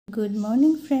Good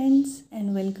morning friends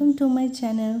and welcome to my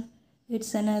channel.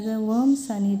 It's another warm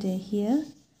sunny day here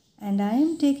and I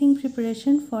am taking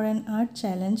preparation for an art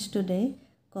challenge today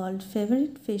called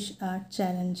Favorite Fish Art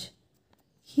Challenge.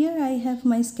 Here I have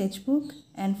my sketchbook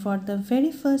and for the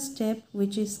very first step,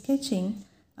 which is sketching,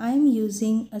 I am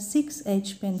using a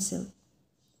 6H pencil.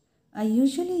 I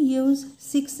usually use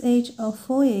 6H or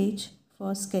 4H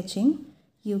for sketching.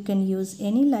 You can use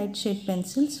any light shade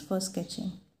pencils for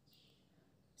sketching.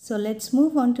 So let's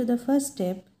move on to the first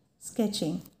step,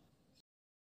 sketching.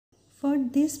 For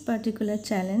this particular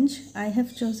challenge, I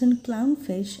have chosen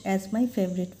clownfish as my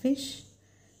favorite fish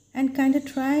and kind of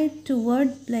tried to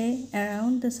wordplay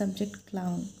around the subject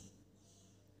clown.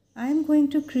 I am going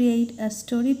to create a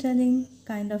storytelling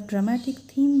kind of dramatic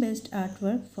theme-based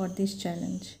artwork for this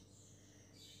challenge.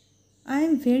 I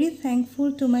am very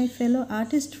thankful to my fellow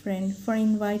artist friend for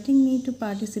inviting me to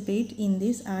participate in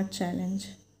this art challenge.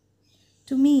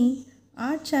 To me,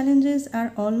 art challenges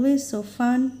are always so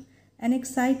fun and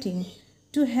exciting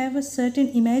to have a certain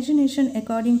imagination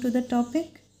according to the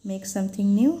topic, make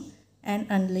something new, and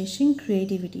unleashing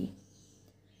creativity.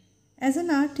 As an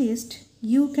artist,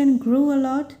 you can grow a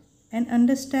lot and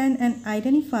understand and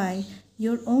identify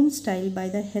your own style by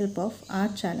the help of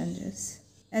art challenges.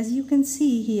 As you can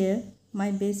see here,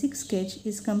 my basic sketch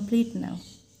is complete now.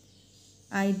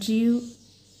 I drew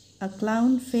a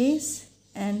clown face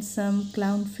and some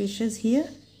clown fishes here.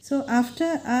 So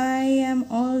after I am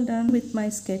all done with my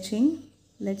sketching,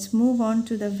 let's move on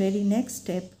to the very next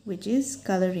step, which is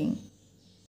coloring.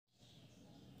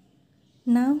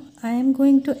 Now I am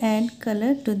going to add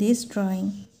color to this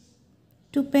drawing.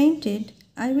 To paint it,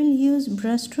 I will use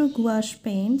brushstroke gouache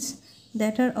paints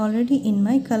that are already in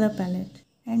my color palette.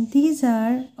 And these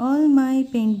are all my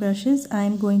paint brushes I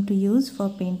am going to use for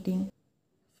painting.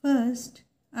 First,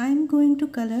 I am going to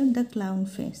color the clown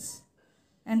face,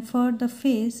 and for the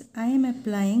face I am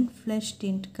applying flesh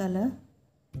tint color.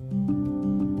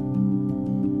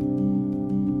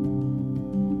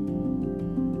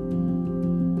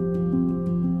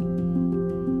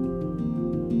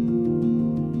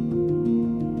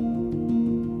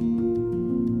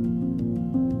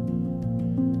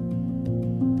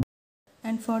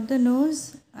 And for the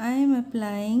nose I am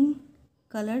applying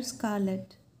color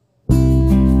scarlet.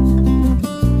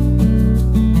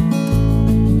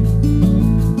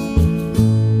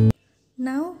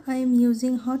 Now I am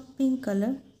using hot pink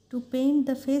color to paint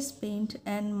the face paint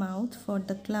and mouth for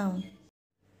the clown.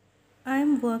 I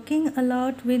am working a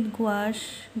lot with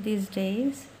gouache these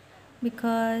days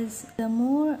because the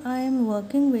more I am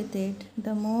working with it,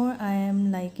 the more I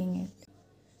am liking it.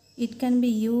 It can be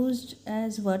used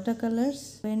as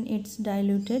watercolors when it's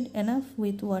diluted enough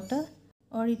with water,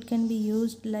 or it can be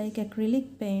used like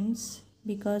acrylic paints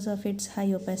because of its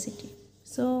high opacity.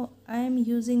 So I am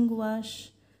using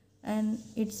gouache and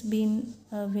it's been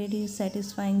a very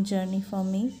satisfying journey for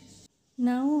me.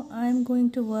 Now I am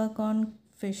going to work on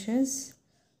fishes.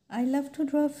 I love to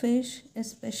draw fish,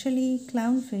 especially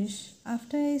clownfish,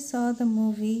 after I saw the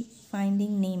movie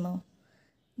Finding Nemo.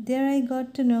 There I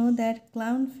got to know that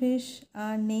clownfish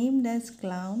are named as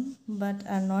clown but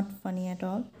are not funny at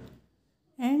all.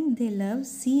 And they love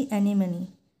sea anemone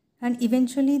and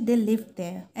eventually they lived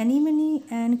there. Anemone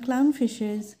and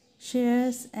clownfishes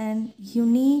shares an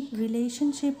unique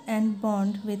relationship and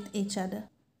bond with each other.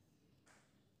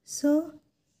 So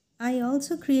I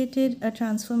also created a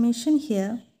transformation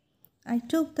here. I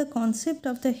took the concept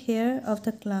of the hair of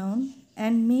the clown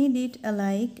and made it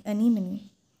alike anemone.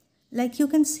 Like you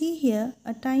can see here,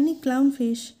 a tiny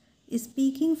clownfish is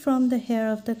peeking from the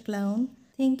hair of the clown,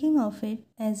 thinking of it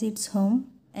as its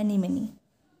home, anemone.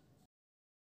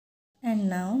 And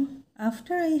now,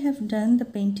 after I have done the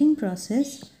painting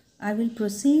process, I will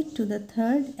proceed to the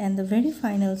third and the very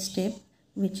final step,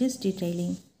 which is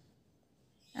detailing.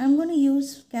 I am going to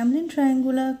use Camlin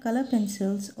triangular color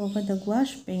pencils over the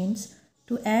gouache paints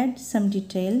to add some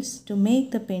details to make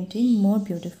the painting more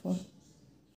beautiful.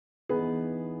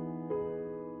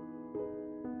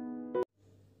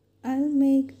 I'll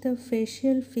make the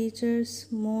facial features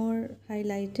more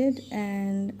highlighted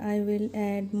and I will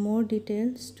add more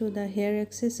details to the hair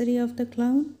accessory of the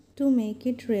clown to make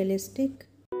it realistic.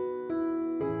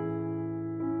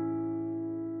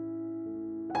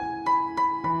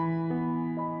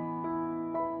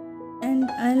 And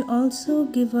I'll also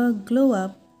give a glow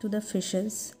up to the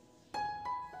fishes.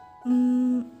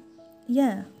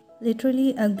 Yeah,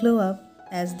 literally a glow up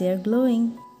as they're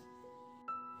glowing.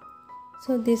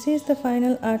 So this is the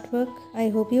final artwork. I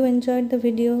hope you enjoyed the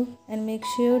video and make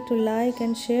sure to like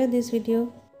and share this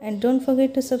video. And don't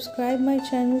forget to subscribe my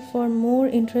channel for more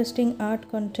interesting art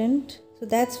content. So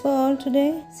that's for all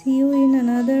today. See you in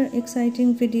another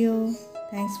exciting video.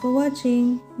 Thanks for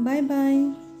watching. Bye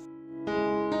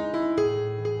bye.